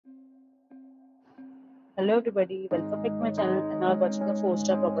Hello everybody, welcome back to my channel and now watching a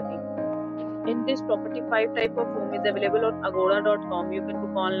 4-star property. In this property, 5 type of room is available on agoda.com. You can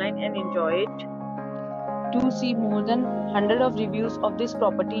book online and enjoy it. To see more than 100 of reviews of this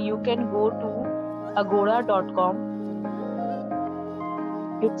property, you can go to agoda.com.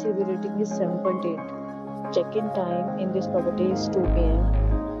 Its review rating is 7.8. Check-in time in this property is 2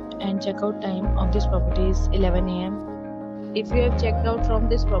 p.m. and check-out time of this property is 11 a.m. If you have checked out from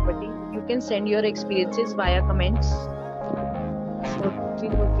this property, you can send your experiences via comments.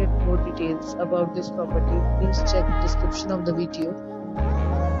 For get more details about this property, please check the description of the video.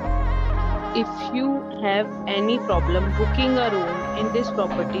 If you have any problem booking a room in this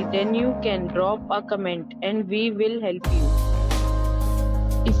property, then you can drop a comment and we will help you.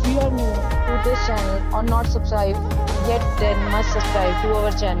 If you are new to this channel or not subscribed yet, then must subscribe to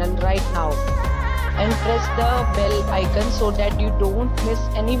our channel right now and press the bell icon so that you don't miss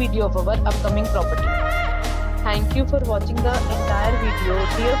any video of our upcoming property. Thank you for watching the entire video.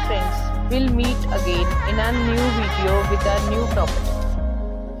 Dear friends, we'll meet again in a new video with a new property.